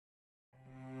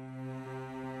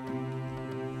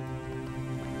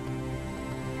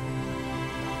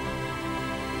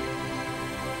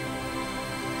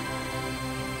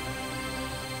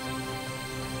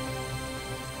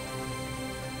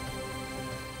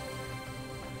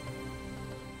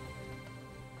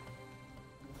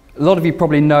A lot of you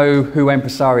probably know who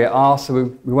Empresaria are, so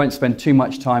we won't spend too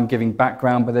much time giving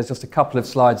background, but there's just a couple of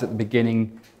slides at the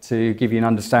beginning to give you an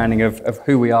understanding of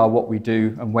who we are, what we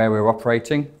do, and where we're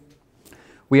operating.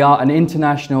 We are an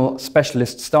international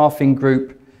specialist staffing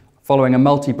group following a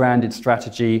multi-branded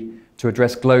strategy to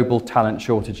address global talent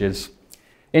shortages.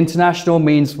 International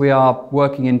means we are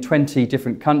working in 20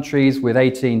 different countries with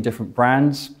 18 different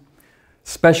brands.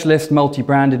 Specialist,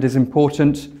 multi-branded is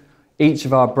important. Each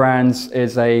of our brands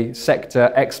is a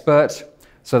sector expert,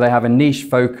 so they have a niche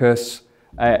focus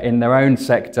in their own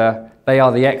sector. They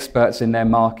are the experts in their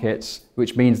markets,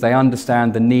 which means they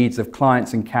understand the needs of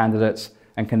clients and candidates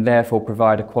and can therefore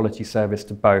provide a quality service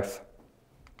to both.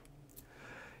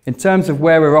 In terms of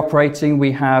where we're operating,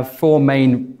 we have 4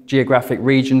 main geographic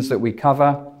regions that we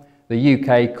cover: the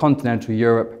UK, continental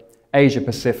Europe, Asia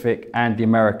Pacific, and the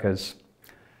Americas.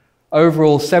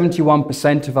 Overall,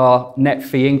 71% of our net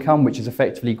fee income, which is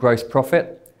effectively gross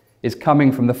profit, is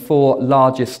coming from the 4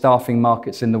 largest staffing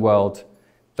markets in the world,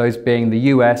 those being the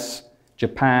US,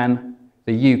 Japan,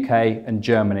 the UK, and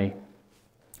Germany.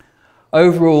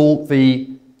 Overall, the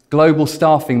global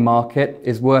staffing market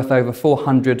is worth over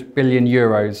 400 billion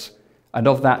euros, and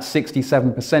of that,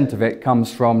 67% of it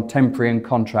comes from temporary and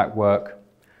contract work.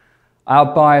 Our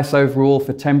bias overall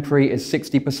for temporary is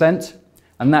 60%.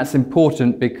 And that's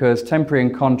important because temporary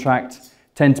and contract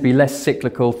tend to be less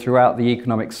cyclical throughout the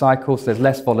economic cycle, so there's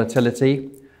less volatility.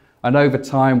 And over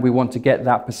time, we want to get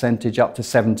that percentage up to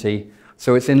 70.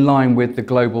 So it's in line with the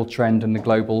global trend and the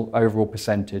global overall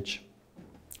percentage.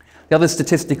 The other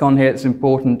statistic on here that's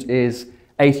important is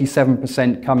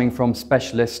 87% coming from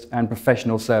specialist and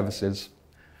professional services.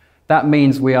 That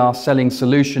means we are selling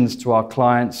solutions to our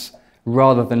clients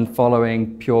rather than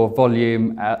following pure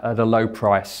volume at a low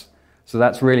price. So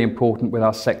that's really important with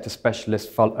our sector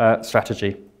specialist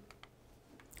strategy.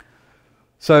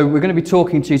 So we're going to be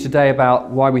talking to you today about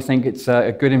why we think it's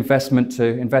a good investment to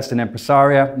invest in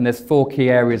Empresaria, and there's 4 key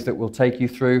areas that we'll take you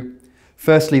through.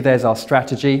 Firstly, there's our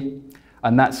strategy,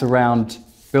 and that's around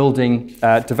building,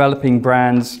 developing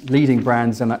brands, leading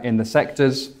brands in the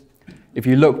sectors. If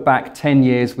you look back 10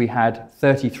 years, we had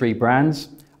 33 brands,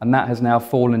 and that has now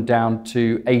fallen down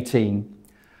to 18.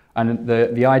 And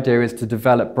the idea is to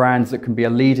develop brands that can be a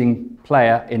leading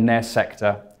player in their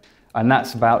sector. And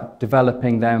that's about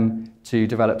developing them to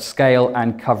develop scale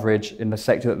and coverage in the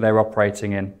sector that they're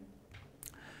operating in.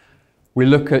 We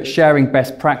look at sharing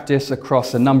best practice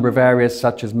across a number of areas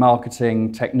such as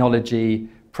marketing, technology,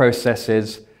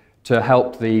 processes to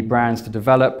help the brands to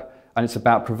develop. And it's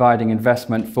about providing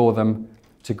investment for them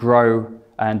to grow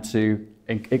and to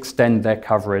extend their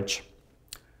coverage.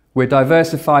 We're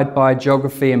diversified by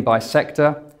geography and by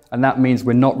sector, and that means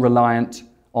we're not reliant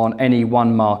on any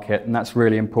one market, and that's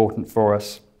really important for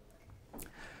us.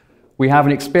 We have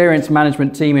an experienced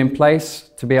management team in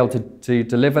place to be able to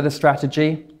deliver the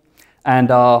strategy, and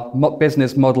our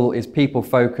business model is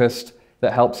people-focused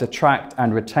that helps attract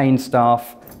and retain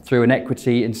staff through an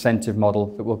equity incentive model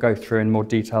that we'll go through in more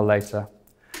detail later.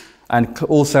 And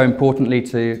also importantly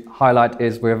to highlight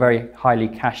is we're very highly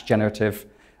cash generative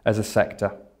as a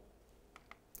sector.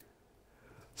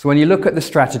 So when you look at the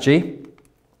strategy,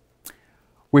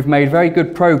 we've made very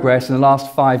good progress in the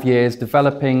last 5 years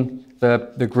developing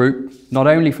the group, not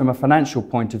only from a financial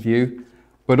point of view,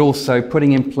 but also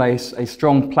putting in place a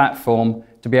strong platform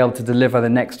to be able to deliver the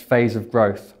next phase of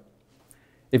growth.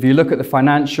 If you look at the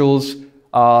financials,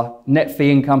 our net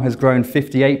fee income has grown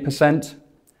 58%.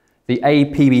 The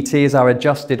APBT is our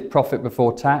adjusted profit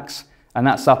before tax, and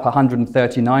that's up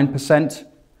 139%.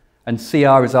 And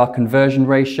CR is our conversion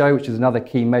ratio, which is another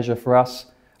key measure for us,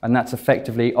 and that's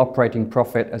effectively operating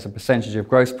profit as a percentage of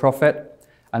gross profit,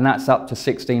 and that's up to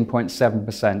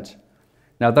 16.7%.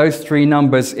 Now those 3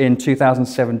 numbers in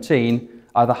 2017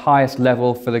 are the highest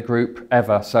level for the group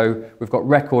ever, so we've got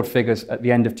record figures at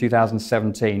the end of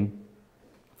 2017.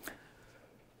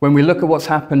 When we look at what's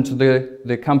happened to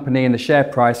the company and the share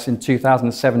price in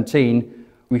 2017,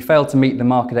 we failed to meet the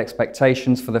market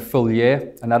expectations for the full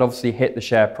year, and that obviously hit the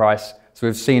share price. So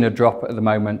we've seen a drop at the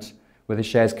moment, with the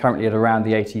shares currently at around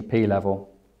the 80p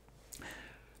level.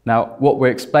 Now, what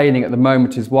we're explaining at the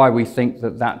moment is why we think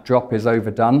that that drop is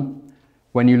overdone.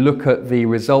 When you look at the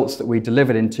results that we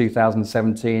delivered in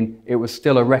 2017, it was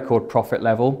still a record profit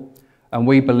level, and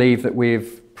we believe that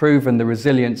we've proven the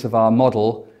resilience of our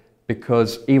model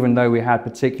because even though we had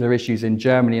particular issues in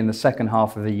Germany in the second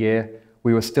half of the year,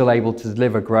 we were still able to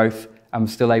deliver growth and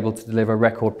still able to deliver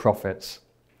record profits.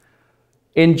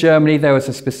 In Germany, there was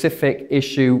a specific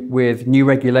issue with new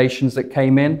regulations that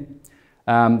came in.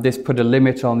 This put a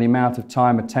limit on the amount of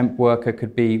time a temp worker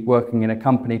could be working in a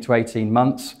company to 18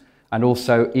 months, and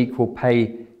also equal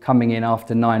pay coming in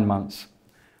after 9 months.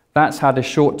 That's had a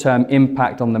short-term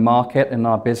impact on the market and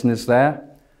our business there.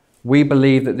 We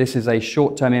believe that this is a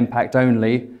short-term impact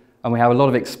only, and we have a lot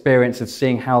of experience of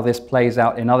seeing how this plays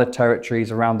out in other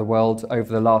territories around the world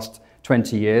over the last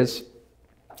 20 years.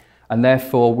 And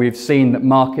therefore, we've seen that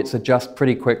markets adjust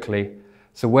pretty quickly.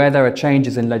 So where there are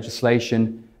changes in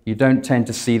legislation, you don't tend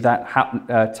to see that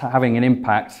having an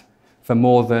impact for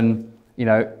more than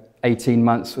 18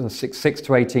 months, or 6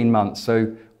 to 18 months.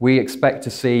 So we expect to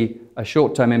see a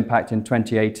short-term impact in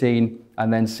 2018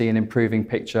 and then see an improving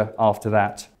picture after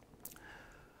that.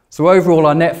 So overall,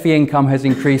 our net fee income has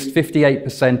increased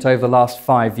 58% over the last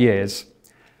 5 years.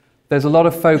 There's a lot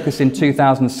of focus in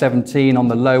 2017 on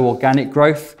the low organic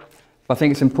growth. I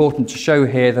think it's important to show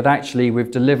here that actually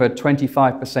we've delivered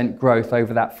 25% growth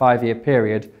over that 5-year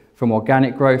period from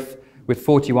organic growth, with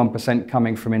 41%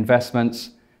 coming from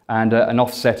investments and an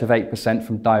offset of 8%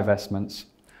 from divestments.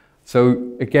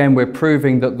 So again, we're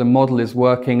proving that the model is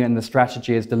working and the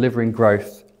strategy is delivering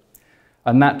growth.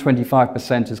 And that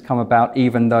 25% has come about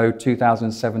even though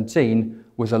 2017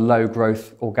 was a low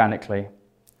growth organically.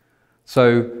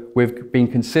 So we've been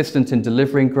consistent in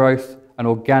delivering growth, and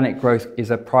organic growth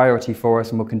is a priority for us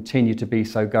and will continue to be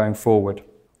so going forward.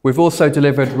 We've also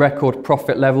delivered record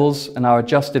profit levels, and our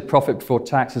adjusted profit before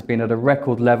tax has been at a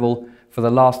record level for the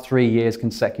last 3 years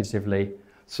consecutively.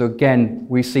 So again,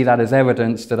 we see that as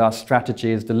evidence that our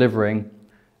strategy is delivering,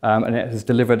 and it has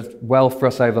delivered well for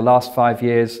us over the last 5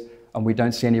 years, and we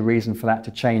don't see any reason for that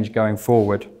to change going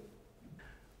forward.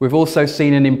 We've also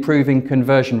seen an improving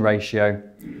conversion ratio,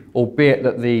 albeit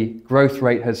that the growth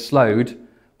rate has slowed,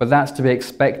 but that's to be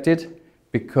expected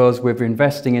because we're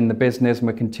investing in the business and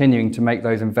we're continuing to make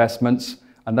those investments,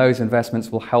 and those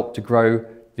investments will help to grow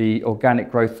the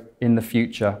organic growth in the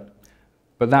future.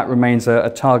 But that remains a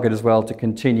target as well, to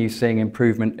continue seeing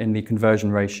improvement in the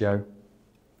conversion ratio.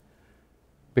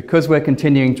 Because we're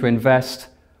continuing to invest,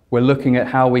 we're looking at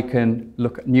how we can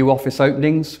look at new office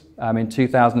openings. In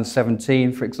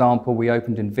 2017, for example, we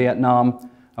opened in Vietnam,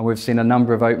 and we've seen a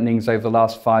number of openings over the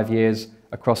last 5 years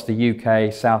across the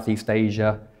UK, Southeast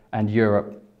Asia, and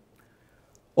Europe.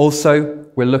 Also,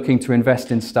 we're looking to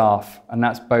invest in staff, and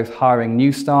that's both hiring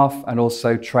new staff and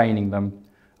also training them.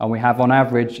 And we have on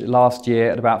average last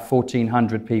year at about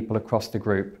 1,400 people across the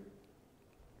group.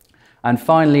 And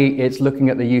finally, it's looking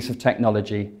at the use of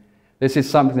technology. This is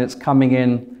something that's coming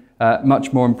in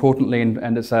much more importantly,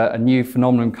 and it's a new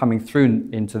phenomenon coming through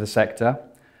into the sector.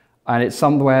 And it's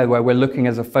somewhere where we're looking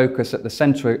as a focus at the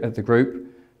centre of the group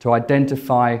to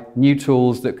identify new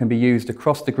tools that can be used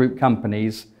across the group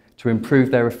companies to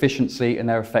improve their efficiency and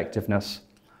their effectiveness.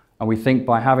 And we think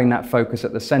by having that focus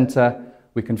at the centre,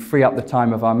 we can free up the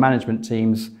time of our management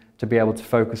teams to be able to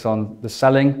focus on the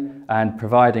selling and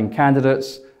providing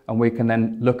candidates, and we can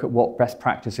then look at what best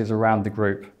practices around the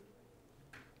group.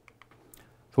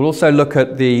 We'll also look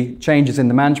at the changes in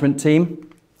the management team.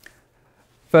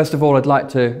 First of all, I'd like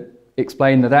to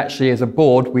explain that actually as a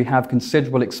board, we have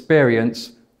considerable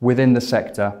experience within the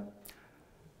sector.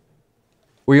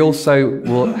 We also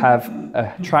will have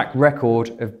a track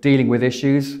record of dealing with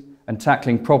issues and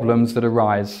tackling problems that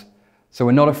arise. So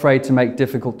we're not afraid to make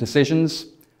difficult decisions.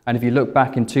 And if you look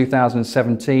back in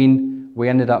 2017, we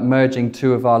ended up merging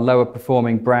 2 of our lower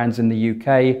performing brands in the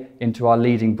UK into our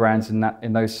leading brands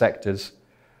in those sectors.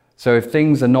 So if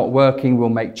things are not working, we'll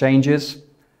make changes,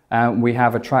 and we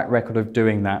have a track record of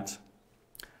doing that.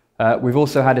 We've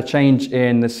also had a change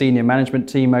in the senior management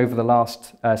team over the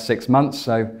last 6 months,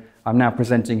 so I'm now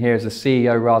presenting here as the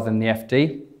CEO rather than the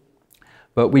FD.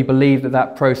 But we believe that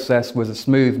that process was a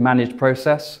smooth, managed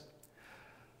process.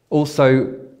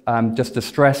 Also, just to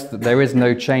stress that there is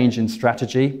no change in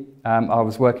strategy. I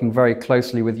was working very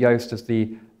closely with Joost as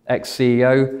the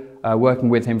ex-CEO, working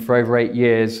with him for over 8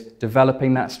 years,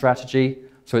 developing that strategy.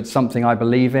 So it's something I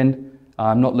believe in.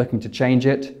 I'm not looking to change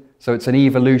it. So it's an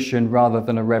evolution rather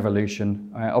than a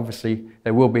revolution. Obviously,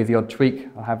 there will be the odd tweak.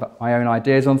 I have my own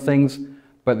ideas on things,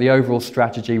 but the overall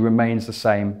strategy remains the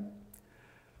same.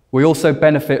 We also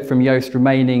benefit from Joost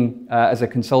remaining as a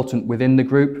consultant within the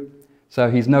group. So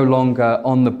he's no longer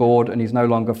on the board and he's no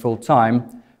longer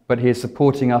full-time, but he is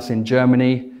supporting us in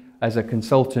Germany as a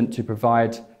consultant to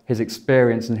provide his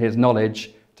experience and his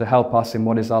knowledge to help us in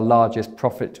what is our largest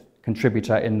profit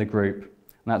contributor in the group.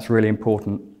 And that's really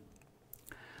important.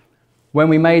 When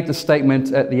we made the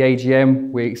statement at the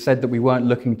AGM, we said that we weren't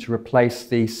looking to replace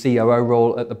the COO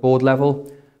role at the board level,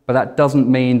 but that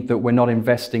doesn't mean that we're not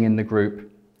investing in the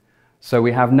group. So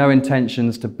we have no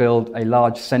intentions to build a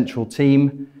large central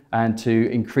team and to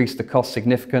increase the cost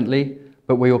significantly,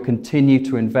 but we will continue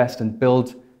to invest and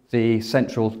build the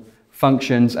central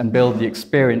functions and build the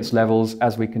experience levels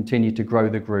as we continue to grow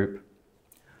the group.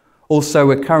 Also,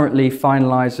 we're currently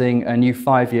finalising a new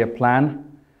 5-year plan,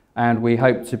 and we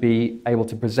hope to be able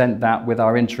to present that with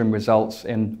our interim results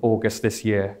in August this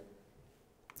year.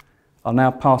 I'll now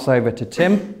pass over to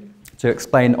Tim to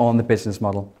explain on the business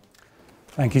model.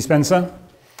 Thank you, Spencer.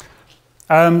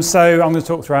 So I'm going to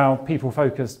talk through our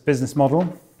people-focused business model.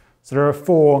 So there are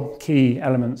 4 key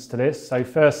elements to this. So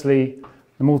firstly,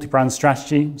 the multi-brand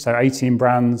strategy, so 18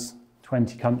 brands,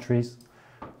 20 countries.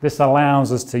 This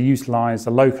allows us to utilise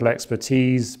the local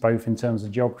expertise, both in terms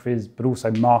of geographies, but also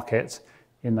market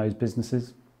in those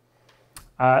businesses.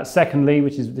 Secondly,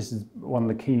 this is one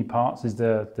of the key parts, is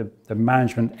the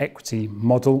management equity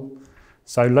model.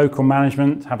 So local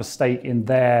management have a stake in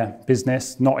their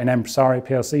business, not in Empresaria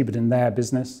PLC, but in their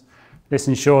business. This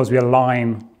ensures we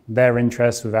align their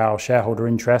interests with our shareholder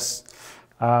interests.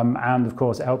 And of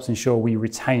course, it helps ensure we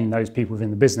retain those people within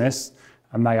the business,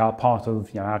 and they are part of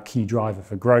our key driver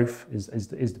for growth is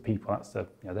the people.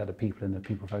 They're the people in the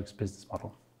people-focused business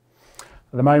model.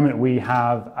 At the moment, we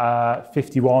have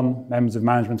 51 members of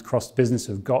management across the business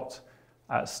who've got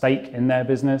a stake in their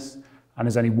business, and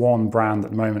there's only 1 brand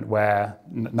at the moment where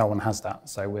no one has that.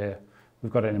 So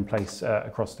we've got it in place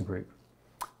across the group.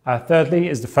 Thirdly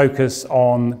is the focus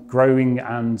on growing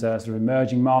and sort of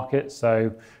emerging markets.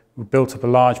 So we've built up a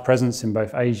large presence in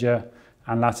both Asia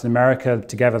and Latin America.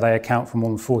 Together, they account for more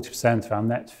than 40% of our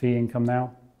net fee income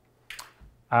now.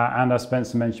 And as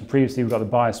Spencer mentioned previously, we've got the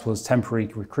bias towards temporary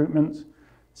recruitment.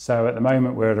 So at the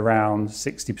moment, we're at around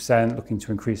 60%, looking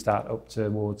to increase that up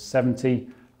towards 70%.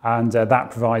 And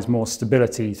that provides more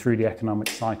stability through the economic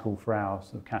cycle for our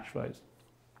sort of cash flows.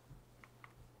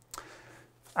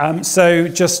 So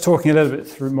just talking a little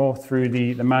bit more through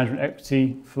the management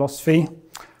equity philosophy.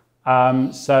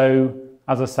 So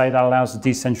as I say, that allows the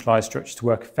decentralized structure to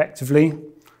work effectively.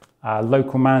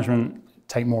 Local management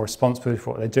take more responsibility for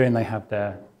what they're doing. They have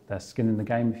their skin in the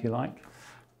game, if you like.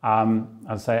 As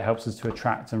I say, it helps us to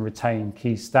attract and retain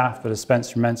key staff, but as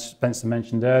Spencer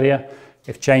mentioned earlier,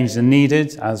 if changes are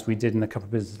needed, as we did in a couple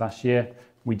of businesses last year,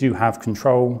 we do have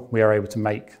control. We are able to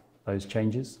make those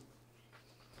changes.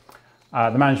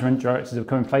 The management directors have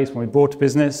come in place when we bought a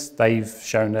business. They've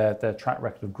shown their track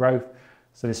record of growth.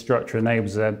 So this structure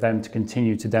enables them to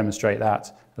continue to demonstrate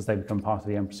that as they become part of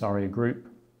the Empresaria group.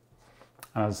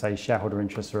 And as I say, shareholder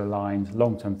interests are aligned,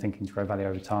 long-term thinking to grow value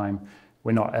over time.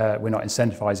 We're not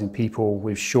incentivizing people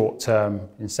with short-term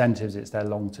incentives. It's their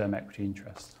long-term equity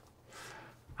interest.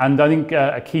 And I think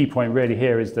a key point really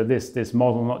here is that this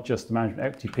model, not just the management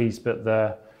equity piece, but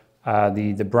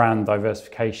the brand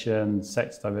diversification,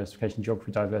 sector diversification,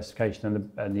 geography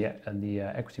diversification, and the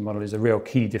equity model is a real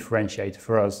key differentiator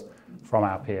for us from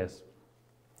our peers.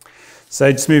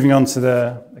 So just moving on to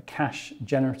the cash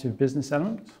generative business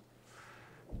element.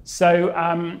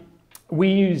 So we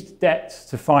used debt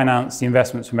to finance the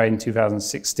investments we made in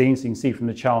 2016. So you can see from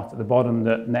the chart at the bottom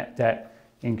that net debt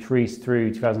increased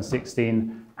through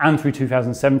 2016 and through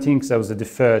 2017 because there was a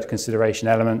deferred consideration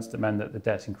element that meant that the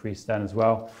debt increased then as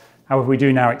well. However, we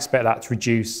do now expect that to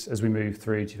reduce as we move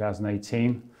through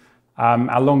 2018.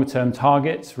 Our longer term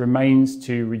target remains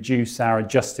to reduce our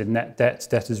adjusted net debt to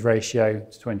debtors ratio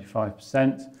to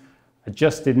 25%.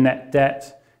 Adjusted net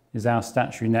debt is our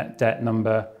statutory net debt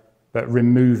number, but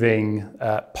removing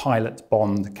pilot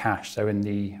bond cash. So in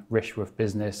the Wreford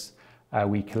business,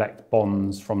 we collect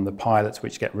bonds from the pilots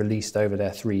which get released over their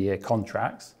 3-year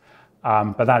contracts.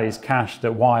 But that is cash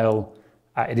that while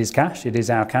it is cash, it is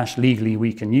our cash, legally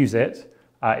we can use it,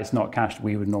 it's not cash that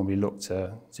we would normally look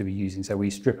to be using. So we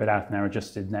strip it out in our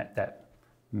adjusted net debt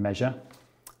measure.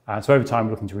 So over time,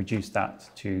 we're looking to reduce that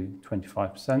to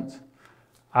 25%.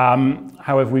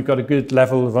 However, we've got a good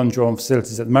level of undrawn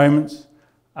facilities at the moment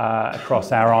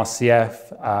across our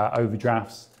RCF,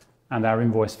 overdrafts, and our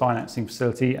invoice financing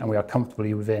facility, and we are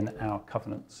comfortably within our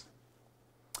covenants.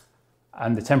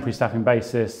 And the temporary staffing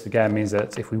basis, again, means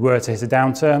that if we were to hit a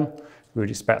downturn, we would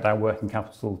expect our working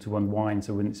capital to unwind,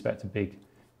 so we wouldn't expect a big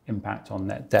impact on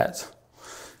net debt.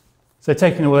 So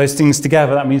taking all those things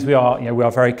together, that means we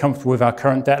are very comfortable with our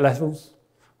current debt levels.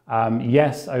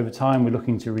 Yes, over time, we're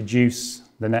looking to reduce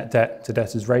the net debt to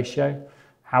debtors ratio.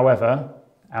 However,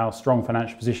 our strong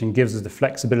financial position gives us the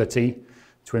flexibility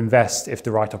to invest if the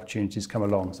right opportunities come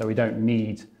along. So we don't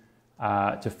need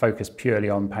to focus purely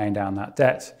on paying down that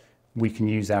debt. We can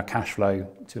use our cash flow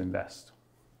to invest.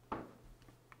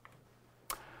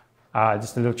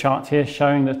 Just a little chart here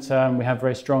showing that we have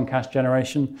very strong cash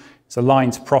generation. It's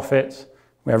aligned to profit.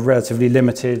 We have relatively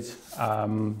limited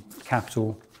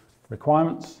capital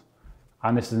requirements.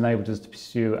 And this has enabled us to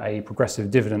pursue a progressive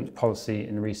dividend policy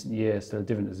in recent years. So the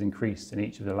dividend has increased in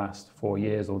each of the last 4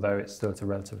 years, although it's still at a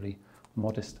relatively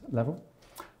modest level.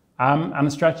 And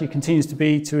the strategy continues to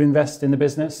be to invest in the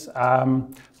business.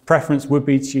 Preference would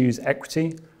be to use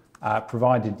equity,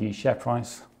 provided the share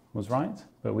price was right,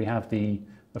 but we have the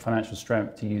financial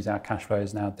strength to use our cash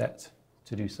flows and our debt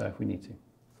to do so if we need to.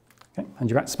 Okay, hand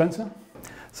you back to Spencer.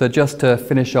 So just to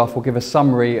finish off, we'll give a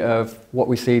summary of what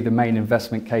we see the main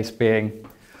investment case being.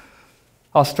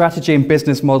 Our strategy and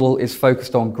business model is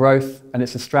focused on growth, and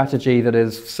it's a strategy that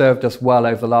has served us well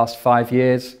over the last 5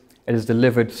 years. It has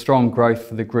delivered strong growth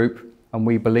for the group, and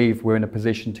we believe we're in a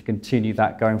position to continue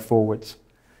that going forwards.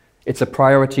 It's a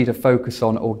priority to focus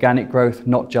on organic growth,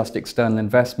 not just external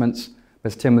investments.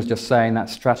 As Tim was just saying, that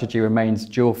strategy remains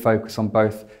dual focus on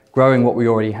both growing what we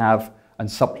already have and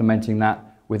supplementing that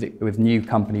with new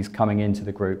companies coming into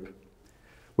the group.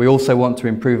 We also want to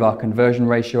improve our conversion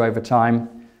ratio over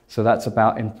time, so that's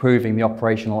about improving the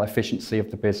operational efficiency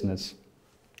of the business.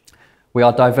 We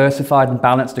are diversified and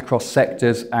balanced across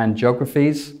sectors and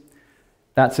geographies.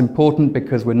 That's important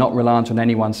because we're not reliant on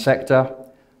any one sector.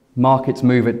 Markets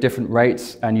move at different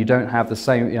rates, and you don't have the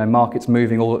same markets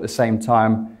moving all at the same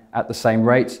time at the same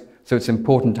rate. So it's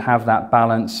important to have that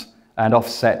balance and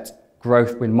offset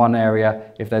growth in one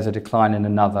area if there's a decline in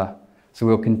another. So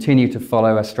we'll continue to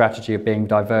follow a strategy of being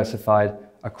diversified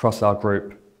across our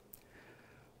group.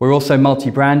 We're also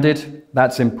multi-branded.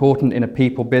 That's important in a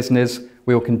people business.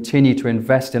 We will continue to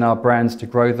invest in our brands to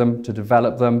grow them, to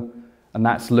develop them, and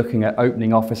that's looking at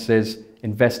opening offices,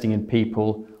 investing in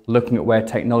people, looking at where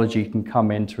technology can come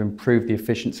in to improve the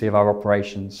efficiency of our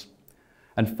operations.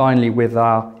 And finally, with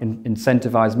our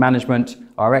incentivized management,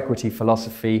 our equity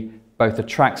philosophy both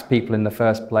attracts people in the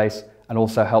first place and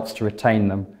also helps to retain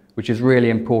them, which is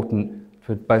really important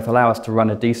to both allow us to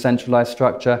run a decentralized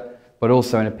structure, but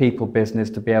also in a people business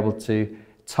to be able to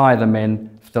tie them in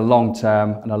for the long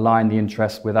term and align the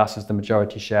interests with us as the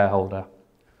majority shareholder.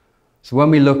 So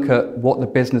when we look at what the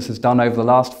business has done over the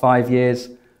last 5 years,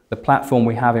 the platform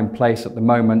we have in place at the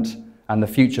moment and the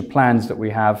future plans that we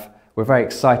have, we're very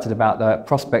excited about the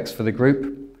prospects for the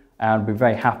group, and we're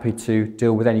very happy to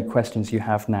deal with any questions you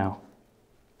have now.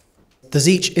 Does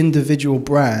each individual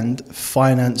brand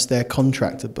finance their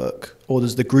contractor book, or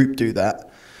does the group do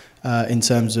that in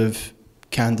terms of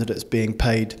candidates being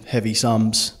paid heavy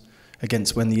sums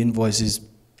against when the invoice is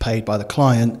paid by the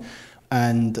client?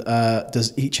 And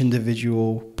does each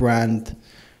individual brand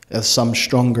have some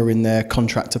stronger in their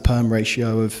contract to perm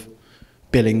ratio of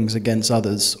billings against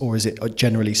others, or is it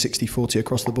generally 60-40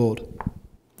 across the board?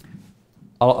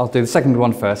 I'll do the second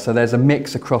one first. So there's a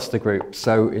mix across the group.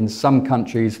 So in some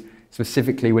countries,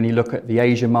 specifically when you look at the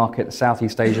Asia market, the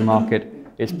Southeast Asia market,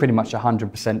 it's pretty much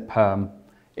 100% perm.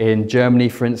 In Germany,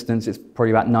 for instance, it's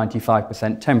probably about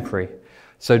 95% temporary.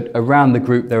 So around the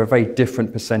group, there are very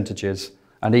different percentages.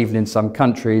 And even in some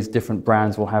countries, different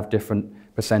brands will have different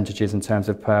percentages in terms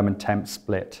of perm and temp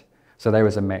split. So there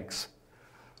is a mix.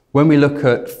 When we look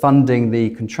at funding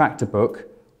the contractor book,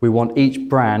 we want each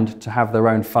brand to have their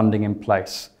own funding in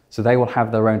place. So they will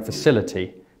have their own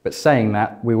facility. But saying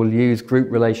that, we will use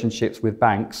group relationships with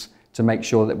banks to make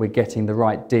sure that we're getting the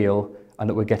right deal and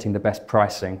that we're getting the best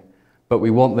pricing. But we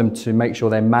want them to make sure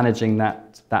they're managing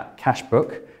that cash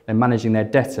book, they're managing their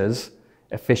debtors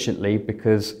efficiently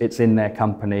because it's in their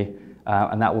company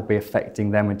and that will be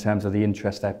affecting them in terms of the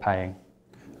interest they're paying.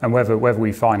 And whether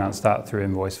we finance that through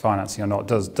invoice financing or not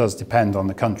does depend on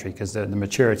the country, because the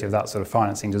maturity of that sort of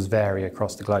financing does vary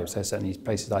across the globe. So certainly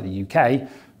places like the UK,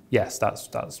 yes,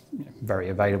 that's very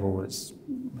available. It's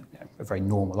a very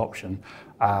normal option.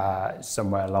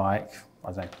 Somewhere like,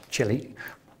 I don't know, Chile.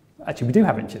 Actually, we do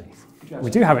have it in Chile.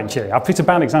 We do have it in Chile. I'll pick a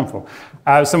bad example.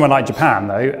 Somewhere like Japan,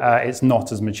 though, it's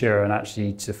not as mature, and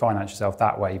actually to finance yourself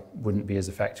that way wouldn't be as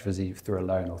effective as either through a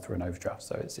loan or through an overdraft.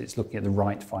 So it's looking at the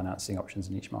right financing options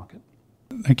in each market.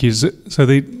 Thank you. So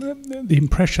the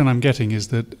impression I'm getting is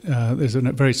that there's a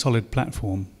very solid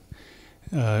platform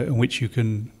in which you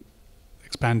can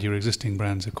expand your existing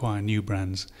brands, acquire new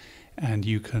brands, and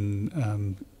you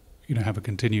can have a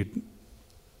continued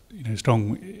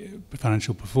strong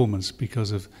financial performance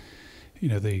because of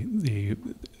the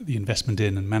investment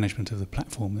in and management of the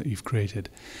platform that you've created.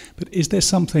 But is there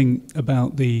something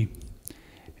about the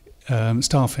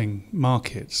staffing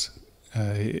markets,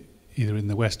 either in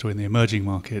the West or in the emerging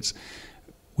markets,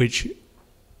 which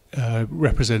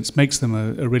makes them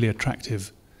a really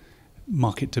attractive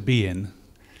market to be in?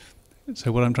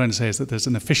 So what I'm trying to say is that there's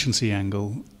an efficiency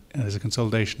angle, there's a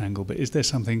consolidation angle, but is there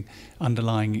something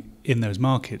underlying in those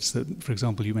markets that, for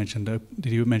example,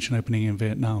 did you mention opening in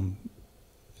Vietnam?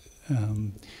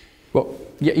 Well,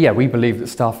 yeah, we believe that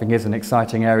staffing is an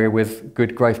exciting area with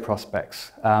good growth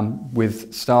prospects.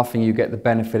 With staffing, you get the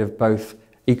benefit of both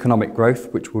economic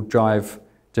growth, which will drive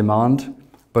demand,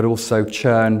 but also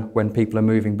churn when people are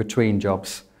moving between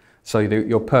jobs. So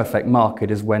your perfect market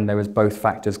is when there is both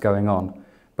factors going on.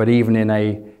 But even in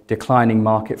a declining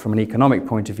market from an economic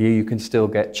point of view, you can still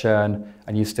get churn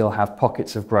and you still have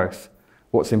pockets of growth.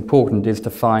 What's important is to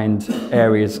find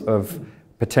areas of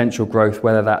potential growth,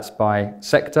 whether that's by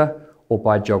sector or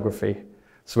by geography.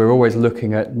 So we're always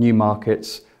looking at new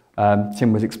markets.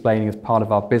 Tim was explaining as part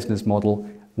of our business model,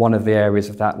 one of the areas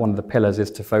of that, one of the pillars is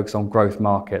to focus on growth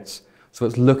markets. So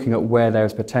it's looking at where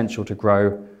there's potential to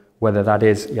grow, whether that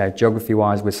is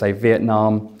geography-wise, we say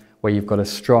Vietnam, where you've got a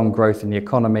strong growth in the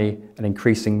economy, an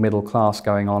increasing middle class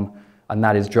going on, and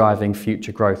that is driving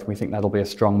future growth. We think that'll be a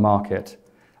strong market,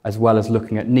 as well as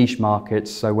looking at niche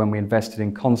markets. So when we invested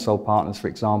in Console Partners, for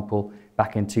example,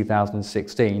 back in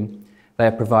 2016,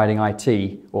 they're providing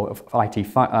IT or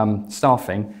IT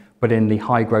staffing, but in the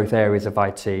high growth areas of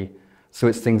IT. So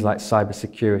it's things like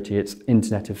cybersecurity, it's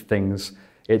Internet of Things,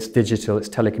 it's digital, it's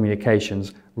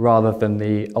telecommunications, rather than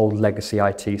the old legacy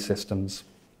IT systems.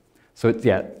 So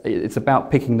it's about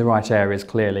picking the right areas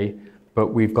clearly, but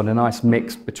we've got a nice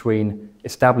mix between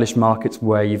established markets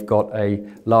where you've got a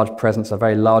large presence, a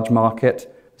very large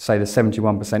market, say the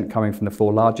 71% coming from the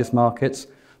 4 largest markets,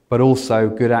 but also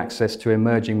good access to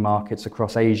emerging markets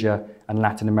across Asia and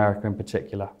Latin America in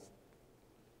particular.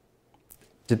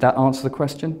 Did that answer the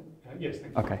question? Yes,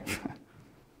 thank you. Okay.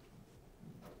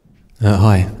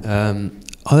 Hi.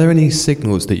 Are there any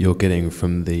signals that you're getting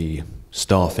from the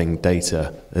staffing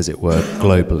data, as it were,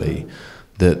 globally,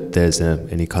 that there's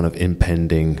any kind of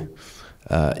impending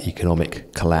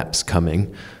economic collapse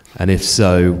coming? And if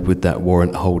so, would that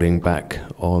warrant holding back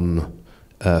on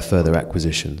further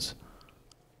acquisitions?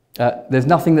 There's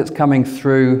nothing that's coming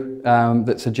through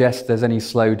that suggests there's any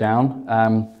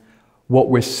slowdown. What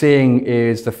we're seeing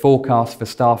is the forecast for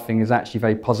staffing is actually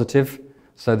very positive.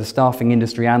 So the Staffing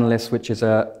Industry Analysts, which is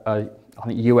I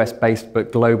think US-based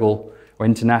but global or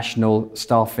international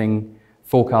staffing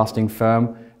forecasting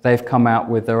firm, they've come out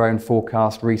with their own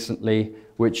forecast recently,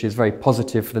 which is very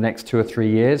positive for the next 2 or 3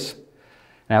 years.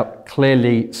 Now,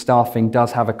 clearly, staffing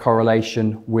does have a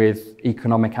correlation with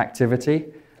economic activity,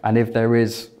 and if there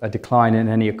is a decline in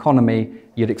any economy,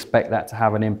 you'd expect that to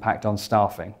have an impact on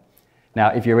staffing. Now,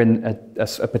 if you're in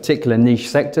a particular niche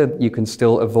sector, you can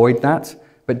still avoid that,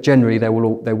 but generally there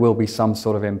will be some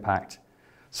sort of impact.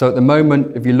 So at the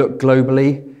moment, if you look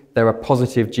globally, there are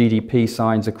positive GDP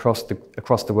signs across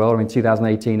the world. I mean,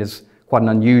 2018 is quite an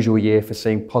unusual year for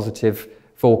seeing positive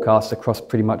forecasts across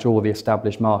pretty much all the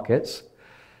established markets.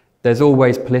 There's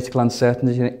always political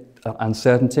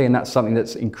uncertainty, and that's something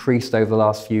that's increased over the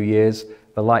last few years.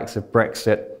 The likes of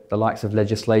Brexit, the likes of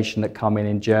legislation that come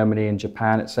in Germany and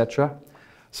Japan, etc.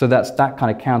 So that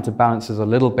kind of counterbalances a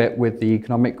little bit with the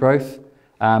economic growth.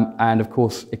 And of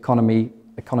course,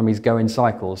 economies go in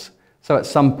cycles. So at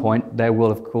some point, there will,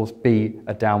 of course, be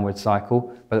a downward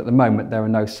cycle, but at the moment, there are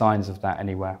no signs of that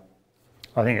anywhere.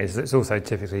 I think it's also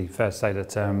typically fair to say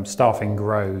that staffing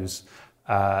grows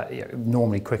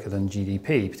normally quicker than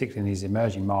GDP, particularly in these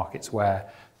emerging markets where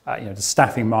the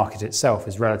staffing market itself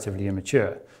is relatively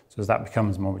immature. So as that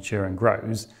becomes more mature and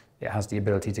grows, it has the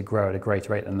ability to grow at a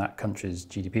greater rate than that country's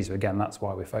GDP. So again, that's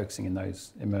why we're focusing in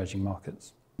those emerging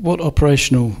markets. What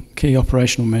key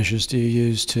operational measures do you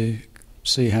use to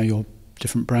see how your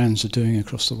different brands are doing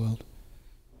across the world?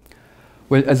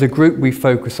 Well, as a group, we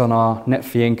focus on our net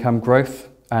fee income growth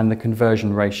and the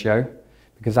conversion ratio,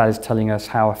 because that is telling us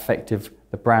how effective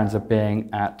the brands are being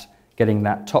at getting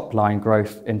that top line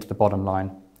growth into the bottom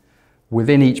line.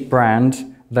 Within each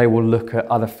brand, they will look at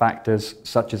other factors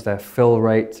such as their fill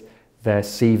rate, their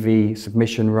CV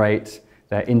submission rate,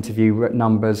 their interview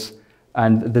numbers,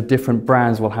 and the different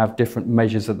brands will have different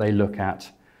measures that they look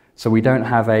at. So we don't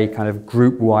have a kind of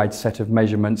group-wide set of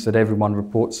measurements that everyone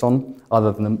reports on,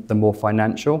 other than the more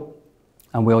financial,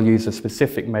 and we'll use the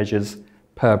specific measures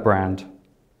per brand.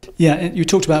 Yeah, you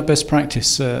talked about best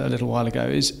practice a little while ago.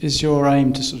 Is your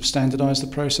aim to sort of standardise the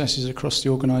processes across the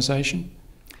organisation?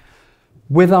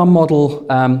 With our model,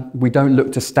 we don't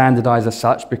look to standardise as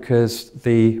such because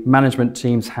the management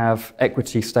teams have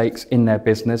equity stakes in their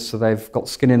business, so they've got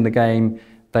skin in the game,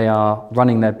 they are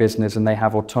running their business and they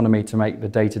have autonomy to make the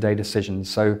day-to-day decisions.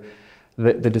 So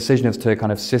the decision as to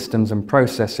kind of systems and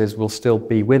processes will still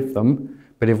be with them,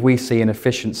 but if we see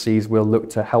inefficiencies, we'll look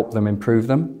to help them improve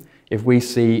them. If we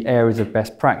see areas of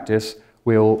best practice,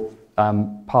 we'll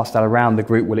pass that around the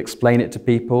group, we'll explain it to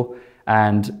people,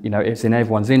 and it's in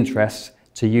everyone's interest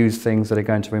to use things that are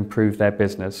going to improve their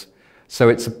business. So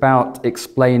it's about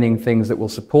explaining things that will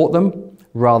support them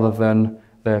rather than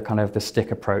the kind of the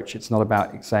stick approach. It's not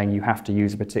about saying you have to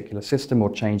use a particular system or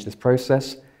change this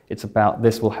process. It's about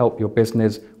this will help your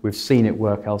business. We've seen it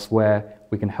work elsewhere.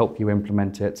 We can help you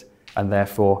implement it, and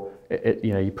therefore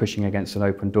you're pushing against an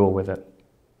open door with it.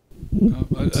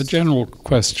 A general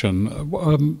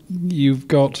question. You've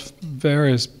got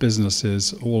various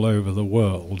businesses all over the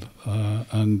world,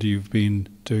 and you've been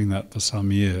doing that for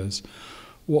some years.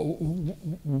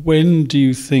 When do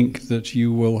you think that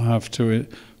you will have to,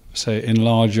 say,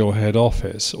 enlarge your head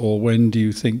office, or when do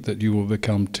you think that you will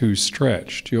become too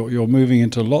stretched? You're moving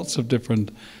into lots of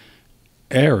different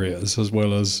areas, as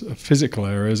well as physical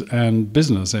areas and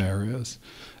business areas.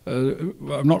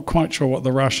 I'm not quite sure what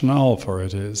the rationale for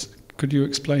it is. Could you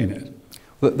explain it?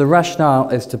 The rationale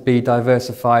is to be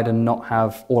diversified and not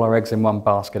have all our eggs in one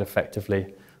basket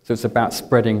effectively. So it's about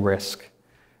spreading risk.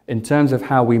 In terms of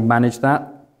how we manage that,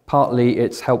 partly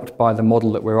it's helped by the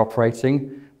model that we're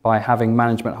operating. By having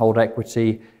management hold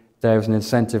equity, there's an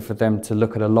incentive for them to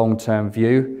look at a long-term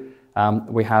view.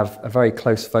 We have a very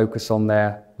close focus on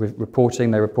their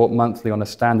reporting. They report monthly on a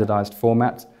standardized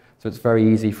format. So it's very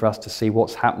easy for us to see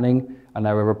what's happening, and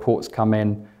there are reports come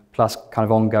in, plus kind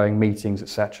of ongoing meetings,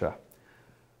 etc.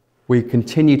 We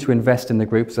continue to invest in the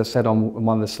group. As I said on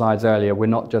one of the slides earlier, we're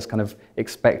not just kind of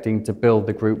expecting to build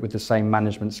the group with the same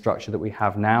management structure that we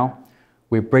have now.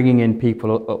 We're bringing in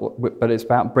people, but it's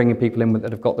about bringing people in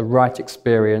that have got the right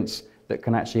experience that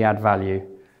can actually add value.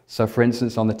 So for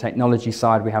instance, on the technology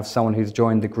side, we have someone who's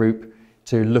joined the group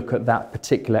to look at that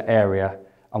particular area,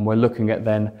 and we're looking at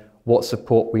then what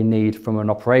support we need from an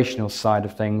operational side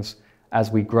of things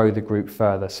as we grow the group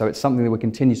further. So it's something that we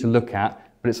continue to look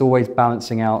at, but it's always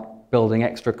balancing out building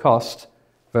extra cost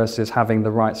versus having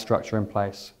the right structure in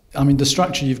place. I mean, the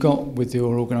structure you've got with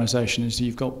your organisation is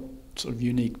you've got sort of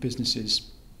unique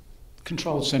businesses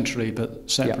controlled centrally but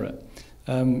separate.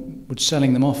 Yeah. Would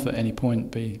selling them off at any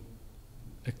point be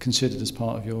considered as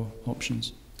part of your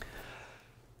options?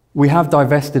 We have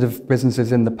divested of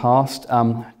businesses in the past.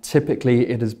 Typically,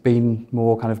 it has been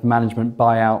more kind of management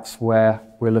buyouts where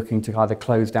we're looking to either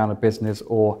close down a business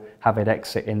or have it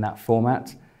exit in that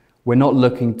format. We're not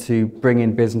looking to bring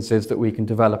in businesses that we can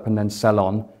develop and then sell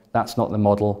on. That's not the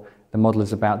model. The model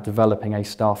is about developing a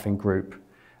staffing group.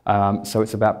 So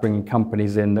it's about bringing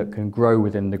companies in that can grow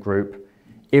within the group.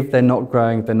 If they're not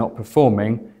growing, if they're not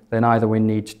performing, then either we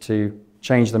need to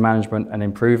change the management and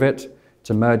improve it,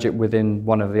 to merge it within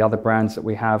one of the other brands that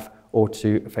we have, or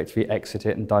to effectively exit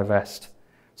it and divest.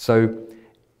 So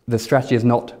the strategy is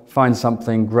not find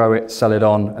something, grow it, sell it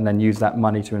on, and then use that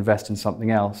money to invest in something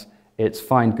else. It's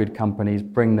find good companies,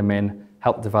 bring them in,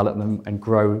 help develop them, and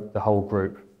grow the whole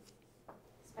group.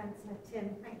 Spencer,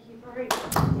 Tim, thank you very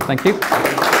much. Thank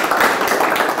you.